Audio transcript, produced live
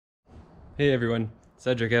Hey everyone,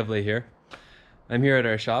 Cedric Evley here. I'm here at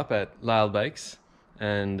our shop at Lyle Bikes,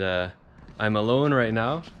 and I'm alone right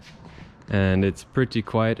now, and it's pretty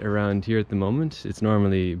quiet around here at the moment. It's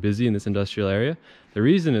normally busy in this industrial area. The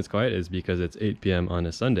reason it's quiet is because it's 8 p.m. on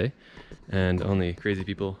a Sunday, and only crazy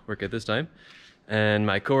people work at this time. And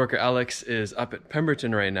my coworker Alex is up at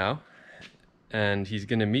Pemberton right now, and he's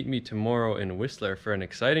gonna meet me tomorrow in Whistler for an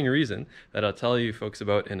exciting reason that I'll tell you folks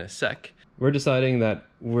about in a sec. We're deciding that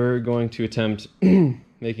we're going to attempt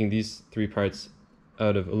making these three parts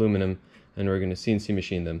out of aluminum, and we're going to CNC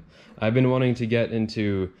machine them. I've been wanting to get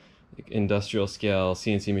into industrial scale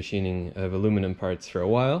CNC machining of aluminum parts for a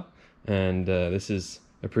while, and this is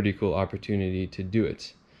a pretty cool opportunity to do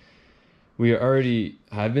it. We already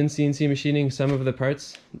have been CNC machining some of the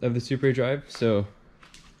parts of the Supre Drive. So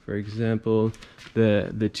for example,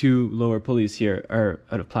 the two lower pulleys here are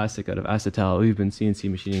out of plastic, out of acetal. We've been CNC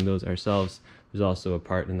machining those ourselves. There's also a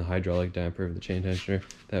part in the hydraulic damper of the chain tensioner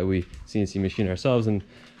that we CNC machine ourselves, and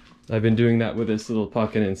I've been doing that with this little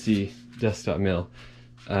Pocket CNC desktop mill.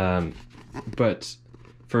 But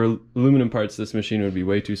for aluminum parts, this machine would be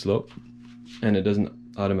way too slow, and it doesn't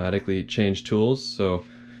automatically change tools, so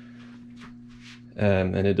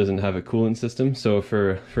and it doesn't have a coolant system. So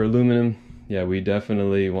for aluminum, yeah, we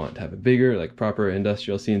definitely want to have a bigger, like proper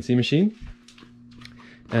industrial CNC machine.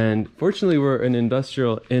 And fortunately, we're in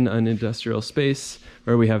an industrial space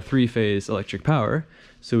where we have three-phase electric power,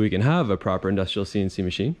 so we can have a proper industrial CNC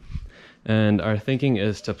machine. And our thinking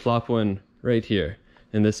is to plop one right here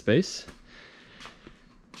in this space.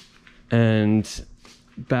 And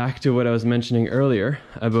back to what I was mentioning earlier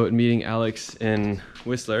about meeting Alex in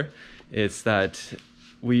Whistler, it's that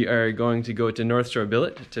we are going to go to North Shore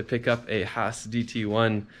Billet to pick up a Haas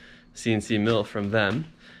DT-1 CNC mill from them,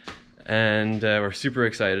 and we're super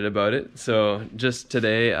excited about it. So just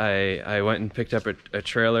today I went and picked up a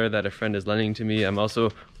trailer that a friend is lending to me. I'm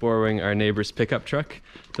also borrowing our neighbor's pickup truck,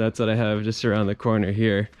 so that's what I have just around the corner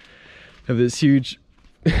here. I have this huge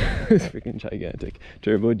freaking gigantic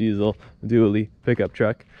turbo diesel dually pickup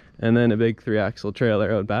truck, and then a big 3-axle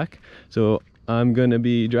trailer out back. So I'm gonna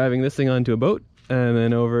be driving this thing onto a boat, and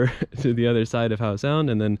then over to the other side of Howe Sound,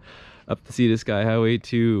 and then up the Sea to Sky Highway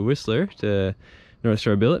to Whistler to North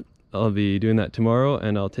Shore Billet. I'll be doing that tomorrow,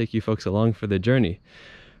 and I'll take you folks along for the journey.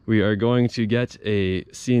 We are going to get a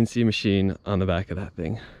CNC machine on the back of that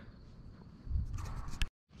thing.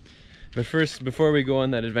 But first, before we go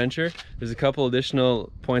on that adventure, there's a couple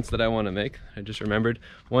additional points that I want to make. I just remembered.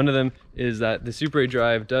 One of them is that the Supre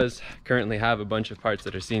Drive does currently have a bunch of parts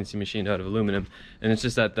that are CNC machined out of aluminum, and it's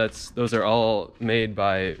just that those are all made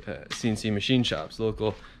by CNC machine shops,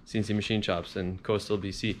 local CNC machine shops in coastal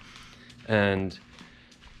BC. And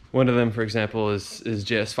one of them, for example, is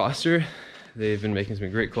JS Foster. They've been making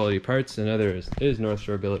some great quality parts. Another is North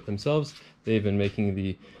Shore Billet themselves. They've been making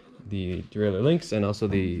the derailleur links and also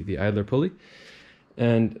the idler pulley.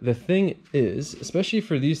 And the thing is, especially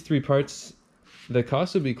for these three parts, the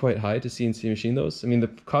cost would be quite high to CNC machine those. I mean, the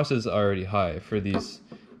cost is already high for these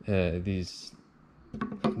derailleur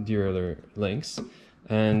links.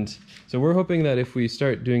 And so we're hoping that if we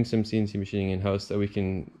start doing some CNC machining in-house, that we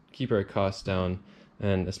can keep our costs down,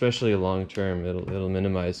 and especially long term, it'll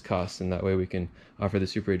minimize costs, and that way we can offer the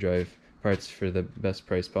Supre Drive parts for the best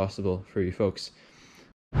price possible for you folks.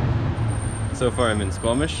 So far I'm in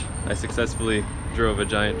Squamish. I successfully drove a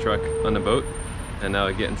giant truck on a boat, and now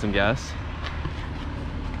I'm getting some gas.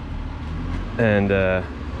 And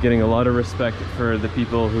getting a lot of respect for the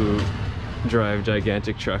people who drive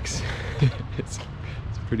gigantic trucks. It's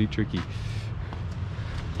pretty tricky.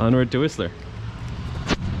 Onward to Whistler.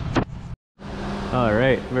 All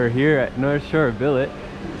right, we're here at North Shore Billet,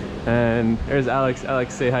 and there's Alex.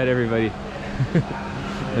 Alex, say hi to everybody.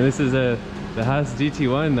 And this is the Haas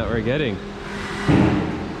DT-1 that we're getting.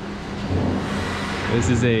 This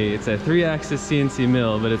is it's a 3-axis CNC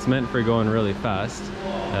mill, but it's meant for going really fast.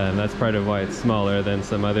 And that's part of why it's smaller than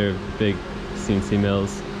some other big CNC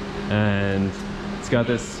mills. And it's got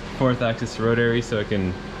this 4th-axis rotary, so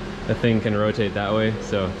the thing can rotate that way.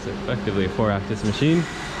 So it's effectively a 4-axis machine.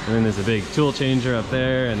 And then there's a big tool changer up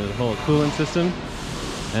there, and there's a whole coolant system.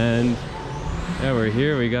 And yeah, we're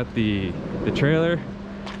here. We got the trailer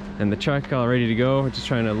and the truck all ready to go. We're just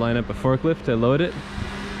trying to line up a forklift to load it.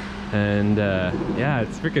 And yeah,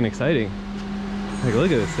 it's freaking exciting. Like,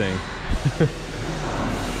 look at this thing.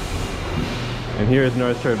 And here is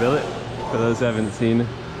North Shore Billet, for those who haven't seen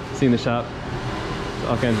the shop.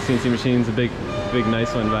 All kinds of CNC machines, a big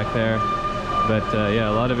nice one back there. But yeah,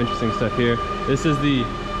 a lot of interesting stuff here. This is the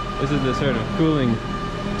sort of coolant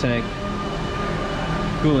tank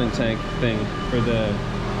thing for the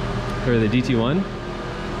DT-1.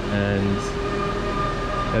 and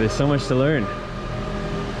there's so much to learn.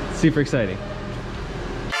 Super exciting.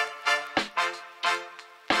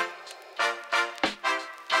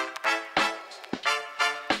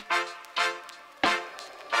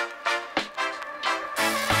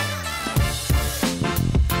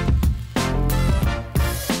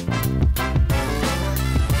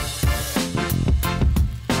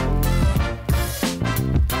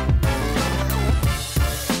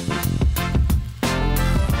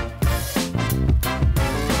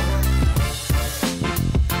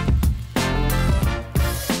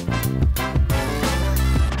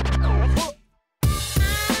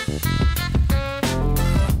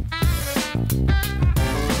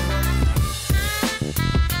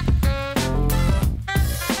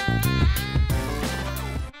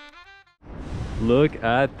 Look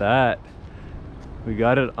at that. We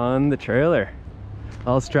got it on the trailer,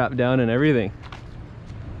 all strapped down and everything.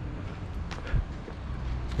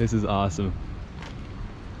 This is awesome.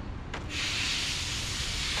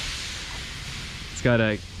 It's got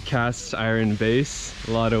a cast iron base,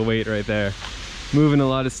 a lot of weight right there. Moving a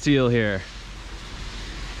lot of steel here.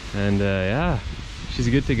 And yeah, she's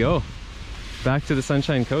good to go. Back to the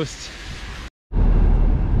Sunshine Coast.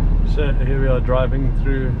 So here we are driving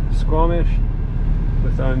through Squamish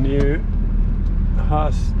with our new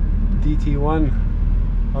Haas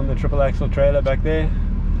DT-1 on the triple axle trailer back there,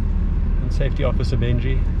 and Safety Officer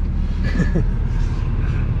Benji.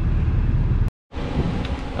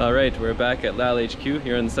 Alright, we're back at Lal HQ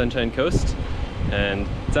here on the Sunshine Coast, and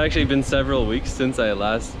it's actually been several weeks since I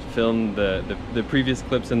last filmed the previous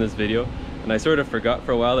clips in this video, and I sort of forgot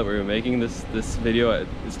for a while that we were making this video.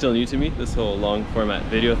 It's still new to me, this whole long format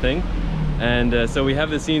video thing. And so we have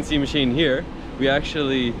the CNC machine here. We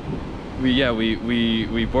actually,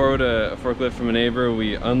 we borrowed a forklift from a neighbor.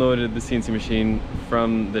 We unloaded the CNC machine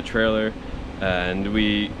from the trailer, and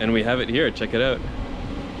we have it here. Check it out.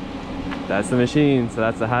 That's the machine. So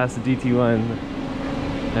that's the Haas DT-1,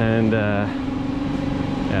 and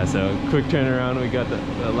yeah. So quick turnaround. We got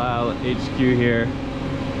the Lal HQ here,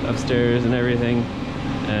 upstairs and everything,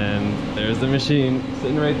 and there's the machine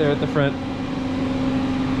sitting right there at the front.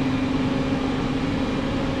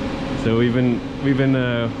 So we've been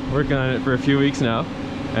working on it for a few weeks now,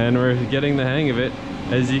 and we're getting the hang of it.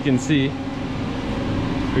 As you can see,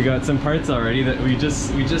 we got some parts already that we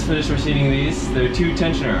just finished machining these. They're 2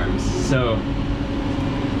 tension arms. So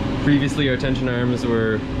previously our tension arms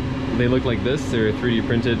they looked like this. They were 3D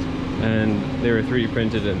printed, and they were 3D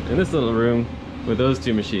printed in this little room with those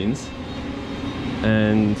 2 machines.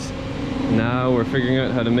 And now we're figuring out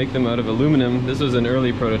how to make them out of aluminum. This was an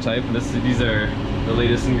early prototype. These are the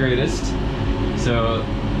latest and greatest. So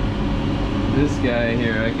this guy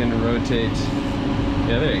here, I can rotate.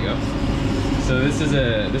 Yeah, there you go. So this is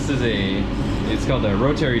it's called a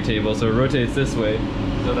rotary table. So it rotates this way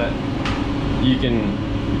so that you can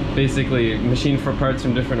basically machine for parts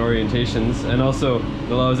from different orientations, and also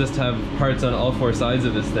it allows us to have parts on all 4 sides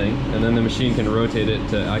of this thing, and then the machine can rotate it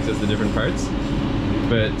to access the different parts.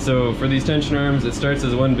 But so for these tension arms, it starts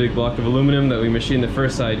as one big block of aluminum that we machine the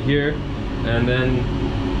first side here, and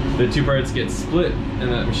then the 2 parts get split in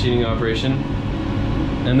that machining operation,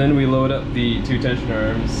 and then we load up the 2 tension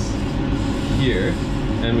arms here,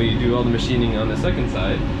 and we do all the machining on the second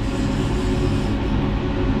side,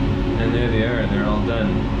 and there they are, and they're all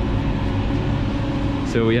done.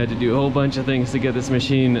 So we had to do a whole bunch of things to get this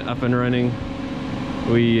machine up and running.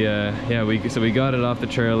 So we got it off the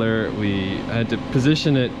trailer. We had to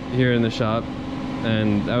position it here in the shop,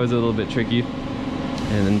 and that was a little bit tricky.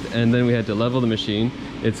 And then we had to level the machine.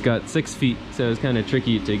 It's got 6 feet, so it was kind of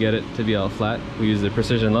tricky to get it to be all flat. We used a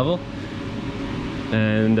precision level,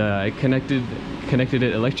 and I connected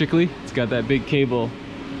it electrically. It's got that big cable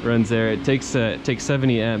runs there. It takes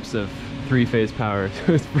 70 amps of 3-phase power,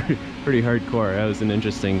 so it's pretty hardcore. That was an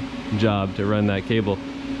interesting job to run that cable.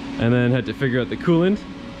 And then had to figure out the coolant.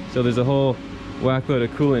 So there's a whole whack load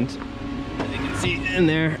of coolant, as you can see in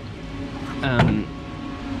there.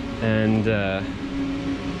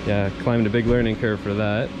 Yeah, climbed a big learning curve for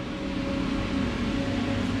that.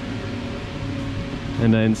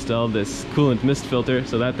 And I installed this coolant mist filter.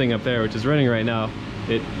 So that thing up there, which is running right now,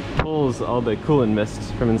 it pulls all the coolant mist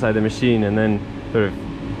from inside the machine and then sort of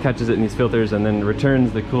catches it in these filters and then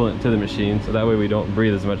returns the coolant to the machine. So that way we don't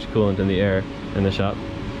breathe as much coolant in the air in the shop.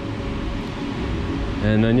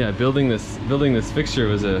 And then yeah, building this fixture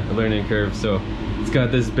was a learning curve. So it's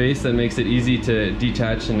got this base that makes it easy to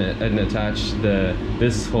detach and attach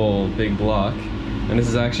this whole big block. And this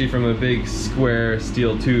is actually from a big square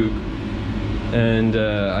steel tube and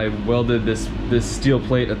I welded this steel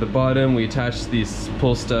plate at the bottom. We attached these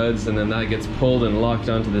pull studs, and then that gets pulled and locked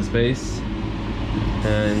onto this base.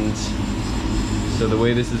 And so the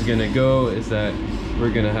way this is gonna go is that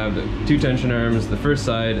we're gonna have the 2 tension arms, the first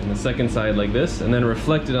side and the second side like this, and then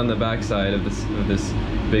reflected on the back side of this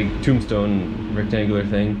big tombstone rectangular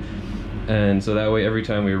thing. And so that way, every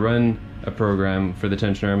time we run a program for the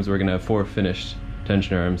tension arms, we're gonna have 4 finished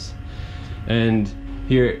tension arms. And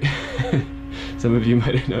here, some of you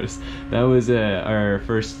might have noticed, that was our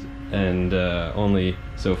first and only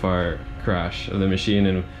so far crash of the machine,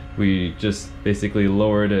 and we just basically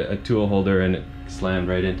lowered a tool holder and it slammed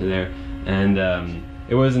right into there. And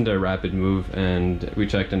it wasn't a rapid move, and we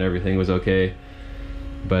checked and everything was okay.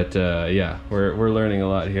 But yeah, we're learning a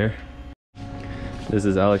lot here. This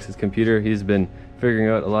is Alex's computer. He's been figuring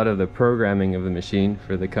out a lot of the programming of the machine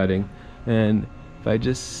for the cutting. And if I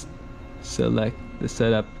just select the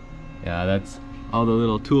setup, yeah, that's all the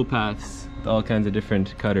little tool paths, all kinds of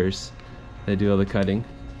different cutters that do all the cutting.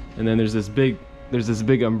 And then there's this big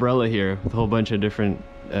umbrella here with a whole bunch of different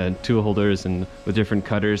tool holders and with different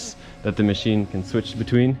cutters that the machine can switch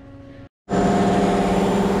between.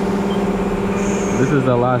 This is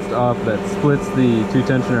the last op that splits the 2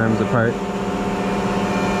 tension arms apart.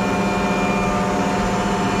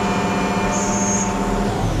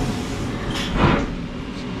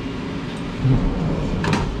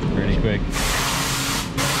 Pretty quick.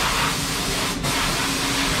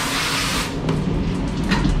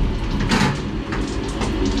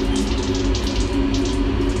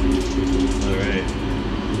 Alright,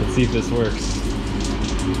 let's see if this works.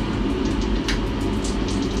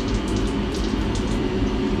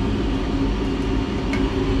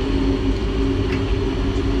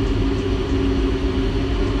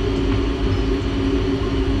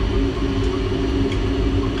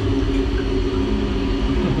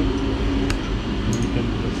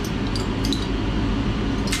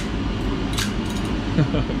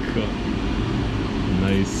 Cool.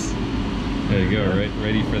 Nice. There you go, right?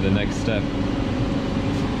 Ready for the next step.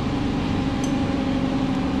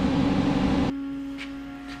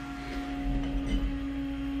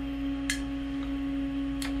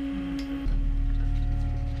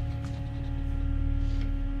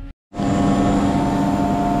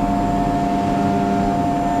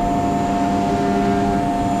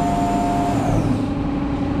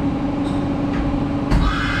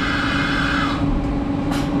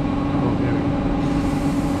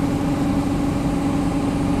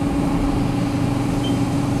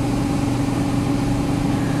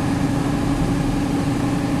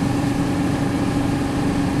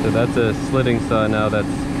 So that's a slitting saw now that's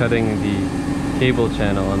cutting the cable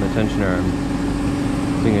channel on the tension arm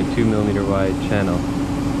using a 2mm wide channel.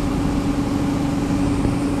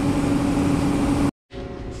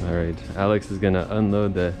 Alright, Alex is gonna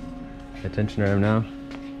unload the tension arm now.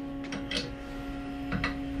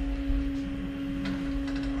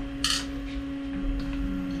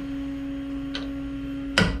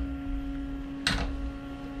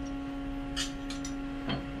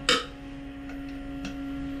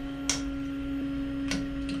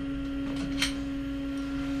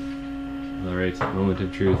 Alright, moment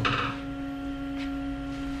of truth.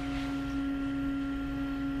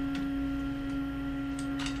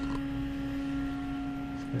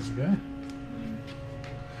 There we go.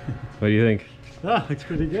 What do you think? Ah, looks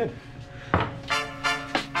pretty good.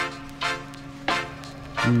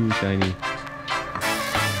 Ooh, shiny.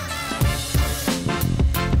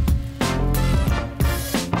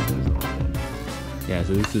 Yeah,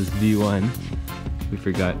 so this is V1. We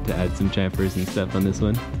forgot to add some chamfers and stuff on this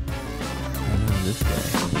one. This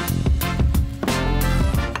guy.